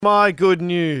My good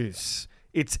news.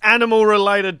 It's animal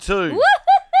related too. Woohoo!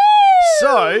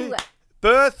 So,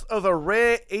 birth of a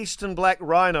rare eastern black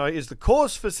rhino is the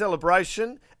cause for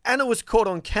celebration, and it was caught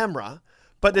on camera,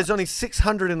 but there's only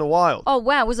 600 in the wild. Oh,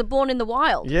 wow. Was it born in the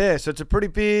wild? Yeah, so it's a pretty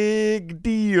big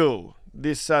deal.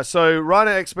 So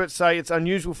rhino experts say it's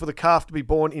unusual for the calf to be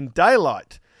born in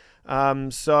daylight. So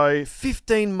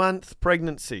 15-month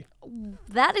pregnancy.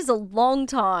 That is a long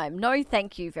time. No,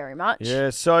 thank you very much.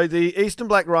 Yeah, so the eastern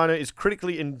black rhino is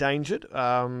critically endangered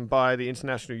by the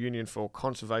International Union for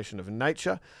Conservation of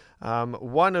Nature.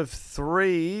 One of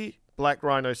 3 black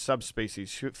rhino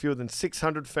subspecies, fewer than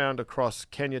 600 found across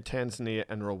Kenya, Tanzania,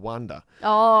 and Rwanda.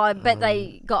 Oh, I bet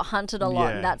they got hunted a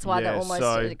lot, and that's why they're almost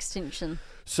at extinction.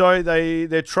 So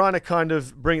they're trying to kind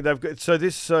of bring.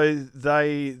 This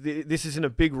is in a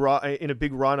big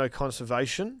rhino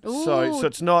conservation. Ooh. So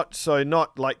it's not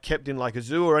like kept in like a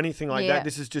zoo or anything like that.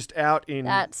 This is just out in.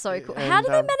 That's so cool. How did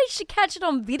they manage to catch it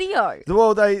on video?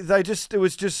 Well, it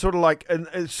was just sort of like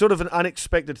sort of an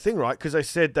unexpected thing, right? Because they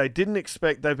said they didn't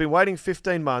expect. They've been waiting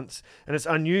 15 months, and it's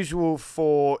unusual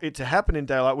for it to happen in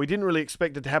daylight. We didn't really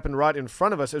expect it to happen right in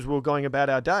front of us as we were going about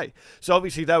our day. So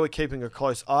obviously they were keeping a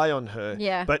close eye on her.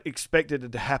 Yeah. But expected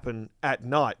it to happen at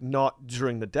night, not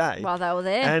during the day. While they were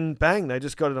there. And bang, they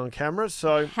just got it on camera.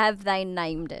 So have they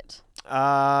named it?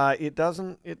 It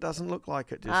doesn't look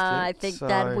like it just yet. I think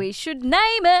that we should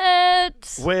name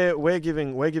it. We're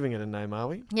giving it a name, are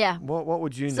we? Yeah. What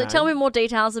would you name? So tell me more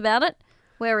details about it.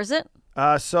 Where is it?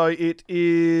 So it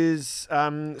is.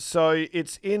 So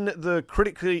it's in the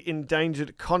critically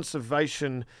endangered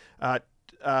conservation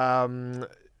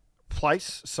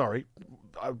place. Sorry.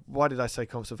 Why did I say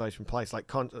conservation place? Like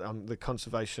the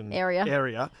conservation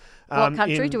area. What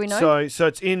country do we know? So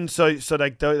it's in. So they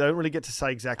don't really get to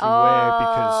say exactly where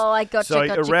I gotcha.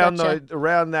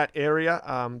 Around that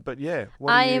area. But yeah.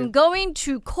 I am going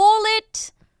to call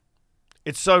it.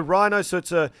 It's rhino. So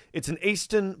it's an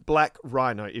eastern black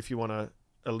rhino. If you want to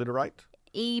alliterate.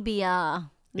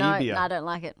 EBR. No, I don't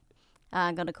like it.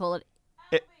 I'm going to call it.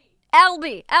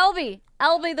 Albie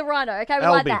the rhino. Okay, we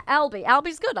like that.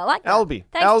 Albie's good. I like that. Albie.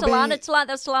 Thanks, Talana.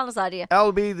 That's Talana's idea.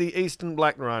 Albie, the eastern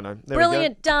black rhino. There Brilliant. we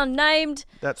go. Done. Named.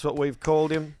 That's what we've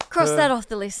called him. Cross that off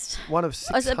the list. One of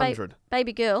 600.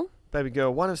 Baby girl. Baby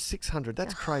girl. 1 of 600.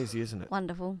 That's crazy, isn't it?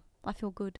 Wonderful. I feel good.